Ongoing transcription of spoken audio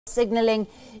Signaling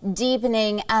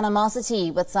deepening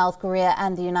animosity with South Korea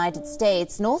and the United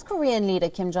States, North Korean leader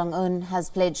Kim Jong-un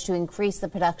has pledged to increase the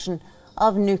production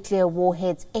of nuclear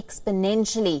warheads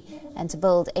exponentially and to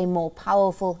build a more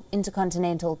powerful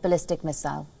intercontinental ballistic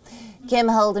missile. Kim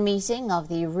held a meeting of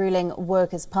the ruling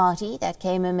Workers' Party that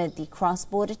came amid the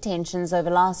cross-border tensions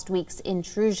over last week's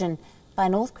intrusion by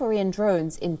North Korean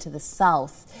drones into the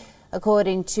south.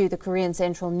 According to the Korean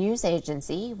Central News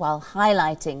Agency, while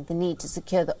highlighting the need to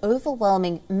secure the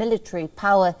overwhelming military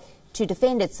power to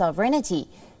defend its sovereignty,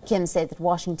 Kim said that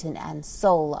Washington and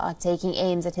Seoul are taking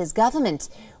aims at his government,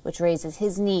 which raises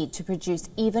his need to produce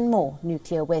even more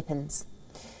nuclear weapons.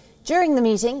 During the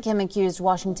meeting, Kim accused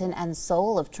Washington and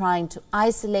Seoul of trying to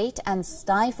isolate and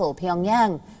stifle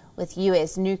Pyongyang, with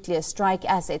U.S. nuclear strike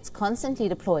assets constantly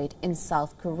deployed in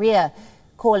South Korea,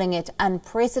 calling it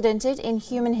unprecedented in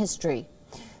human history.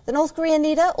 The North Korean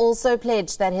leader also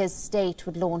pledged that his state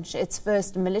would launch its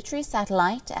first military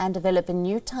satellite and develop a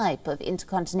new type of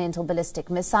intercontinental ballistic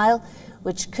missile,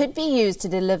 which could be used to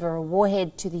deliver a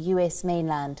warhead to the U.S.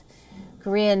 mainland.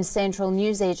 Korean Central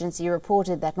News Agency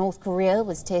reported that North Korea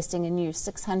was testing a new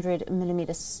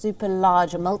 600mm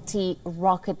super-large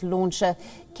multi-rocket launcher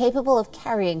capable of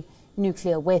carrying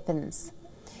nuclear weapons.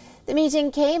 The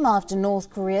meeting came after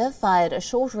North Korea fired a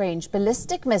short-range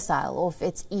ballistic missile off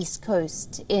its east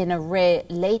coast in a rare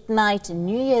late-night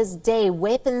New Year's Day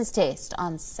weapons test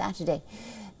on Saturday.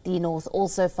 The North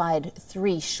also fired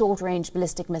 3 short-range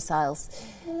ballistic missiles.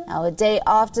 Now, a day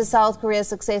after South Korea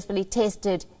successfully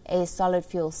tested a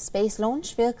solid-fuel space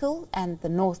launch vehicle, and the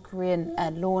North Korean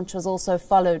launch was also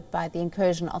followed by the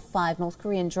incursion of 5 North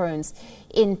Korean drones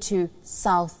into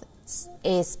South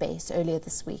airspace earlier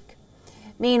this week.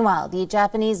 Meanwhile, the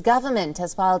Japanese government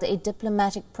has filed a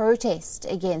diplomatic protest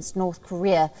against North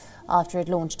Korea after it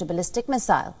launched a ballistic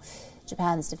missile.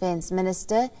 Japan's defense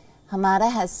minister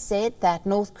Hamada has said that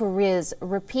North Korea's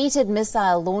repeated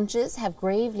missile launches have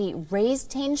gravely raised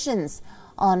tensions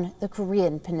on the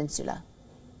Korean peninsula.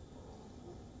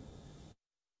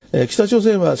 北朝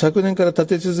鮮は昨年から立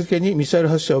て続けにミサイル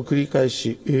発射を繰り返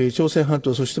し、朝鮮半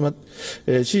島そし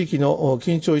て地域の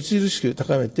緊張を著しく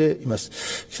高めていま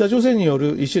す。北朝鮮によ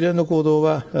る一連の行動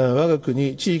は我が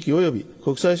国、地域及び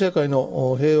国際社会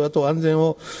の平和と安全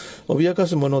を脅か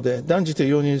すもので、断じて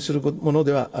容認するもの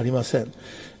ではありません。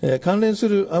関連す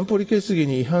る安保理決議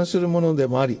に違反するもので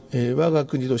もあり、我が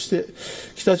国として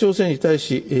北朝鮮に対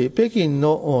し、北京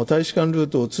の大使館ルー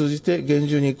トを通じて厳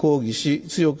重に抗議し、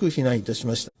強く非難いたし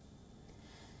ました。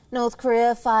North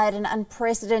Korea fired an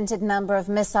unprecedented number of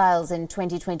missiles in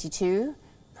 2022,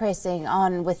 pressing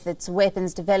on with its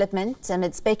weapons development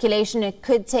amid speculation it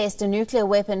could test a nuclear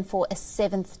weapon for a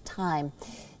 7th time.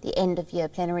 The end-of-year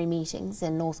plenary meetings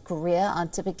in North Korea are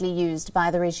typically used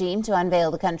by the regime to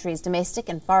unveil the country's domestic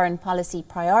and foreign policy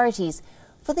priorities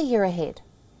for the year ahead.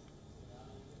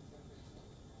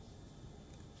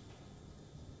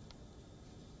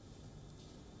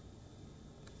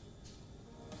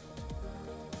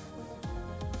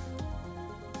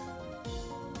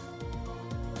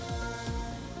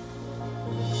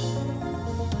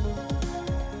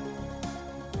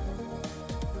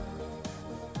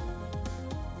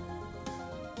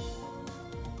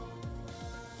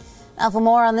 Now, for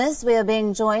more on this, we are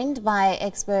being joined by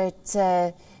expert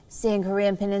seeing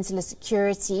Korean Peninsula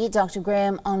security, Dr.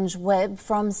 Graham Onge-Webb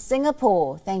from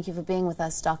Singapore. Thank you for being with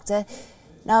us, Doctor.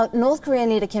 Now, North Korean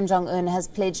leader Kim Jong-un has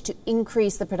pledged to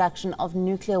increase the production of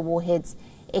nuclear warheads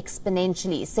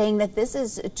exponentially, saying that this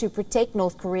is to protect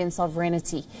North Korean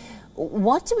sovereignty.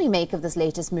 What do we make of this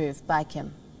latest move by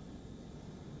Kim?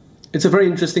 It's a very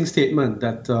interesting statement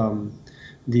that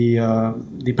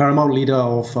the paramount leader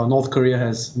of North Korea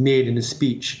has made in his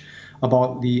speech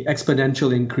about the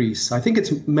exponential increase. I think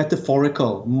it's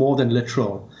metaphorical more than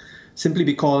literal, simply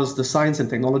because the science and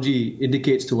technology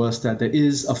indicates to us that there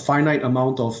is a finite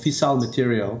amount of fissile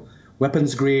material,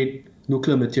 weapons-grade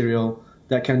nuclear material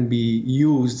that can be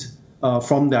used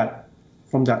from that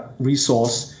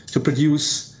resource to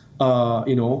produce a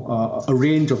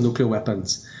range of nuclear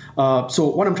weapons. So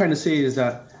what I'm trying to say is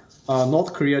that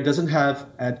North Korea doesn't have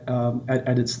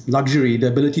at its luxury the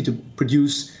ability to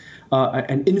produce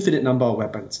an infinite number of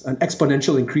weapons. An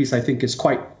exponential increase, I think, is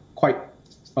quite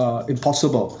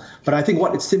impossible. But I think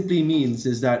what it simply means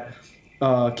is that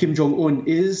Kim Jong-un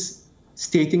is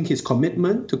stating his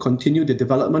commitment to continue the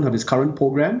development of his current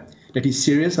program, that he's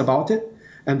serious about it,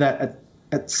 and that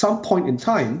at some point in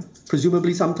time,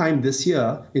 presumably sometime this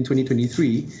year in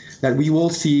 2023, that we will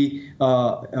see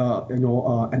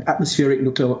an atmospheric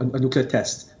nuclear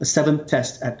test, a 7th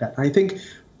test at that. I think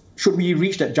should we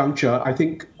reach that juncture, I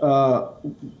think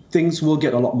things will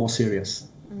get a lot more serious.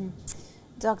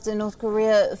 Dr. North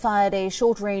Korea fired a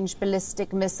short-range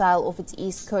ballistic missile off its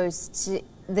east coast.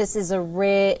 This is a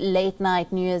rare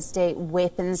late-night New Year's Day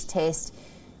weapons test.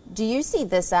 Do you see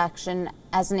this action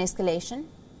as an escalation?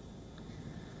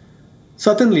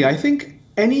 Certainly. I think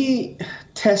any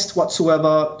test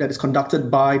whatsoever that is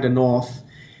conducted by the North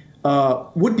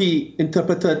would be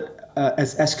interpreted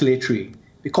as escalatory,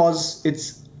 because it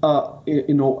is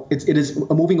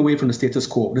moving away from the status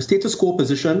quo. The status quo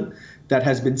position that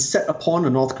has been set upon the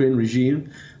North Korean regime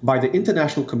by the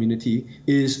international community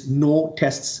is no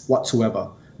tests whatsoever,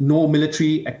 no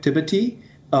military activity.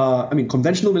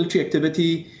 Conventional military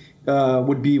activity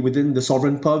would be within the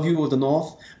sovereign purview of the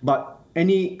North, but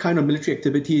any kind of military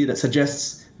activity that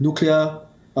suggests nuclear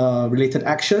related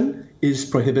action is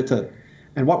prohibited.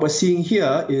 And what we're seeing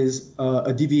here is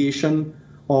a deviation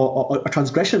or a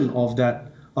transgression of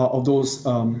that of those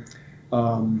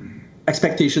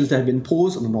expectations that have been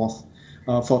imposed on the North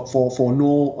for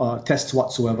no tests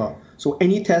whatsoever. So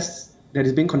any test that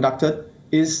is being conducted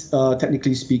is,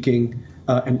 technically speaking,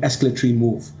 an escalatory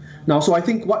move. Now, so I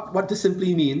think what this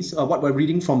simply means, what we're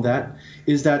reading from that,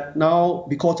 is that now,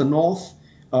 because the North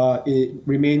it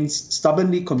remains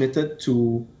stubbornly committed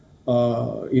to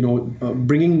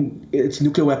bringing its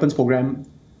nuclear weapons program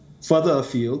further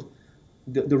afield,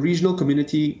 the regional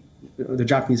community, the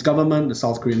Japanese government, the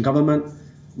South Korean government,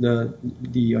 the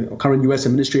current U.S.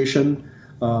 administration,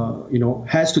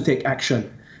 has to take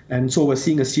action. And so we're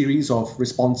seeing a series of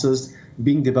responses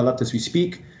being developed as we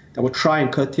speak that will try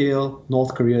and curtail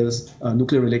North Korea's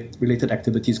nuclear-related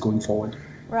activities going forward.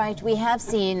 Right. We have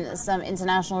seen some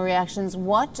international reactions.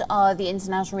 What are the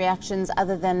international reactions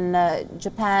other than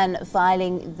Japan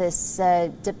filing this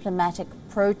diplomatic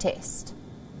protest?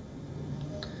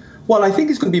 Well, I think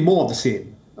it's going to be more of the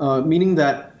same, meaning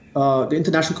that the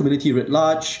international community writ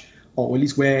large, or at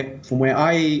least from where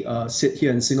I sit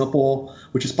here in Singapore,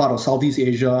 which is part of Southeast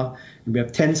Asia, and we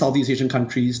have 10 Southeast Asian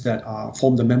countries that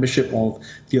form the membership of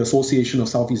the Association of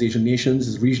Southeast Asian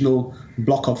Nations, this regional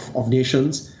bloc of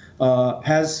nations,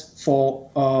 has for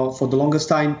the longest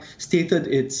time stated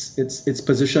its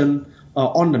position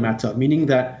on the matter, meaning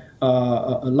that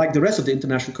like the rest of the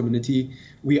international community,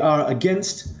 we are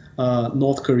against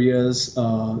North Korea's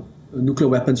nuclear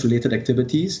weapons related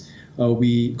activities.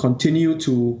 We continue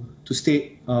to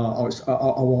state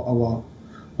our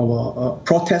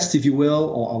protests, if you will,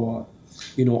 or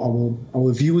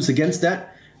our views against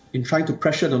that, in trying to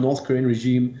pressure the North Korean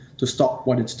regime to stop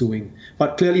what it's doing.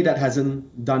 But clearly that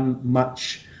hasn't done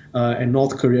much, and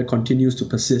North Korea continues to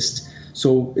persist.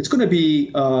 So it's going to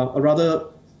be a rather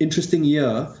interesting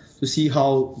year to see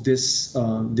how this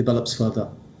develops further.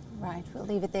 Right, we'll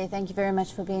leave it there. Thank you very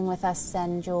much for being with us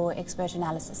and your expert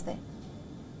analysis there.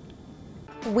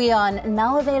 WION,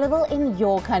 now available in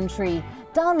your country.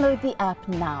 Download the app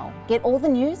now. Get all the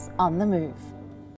news on the move.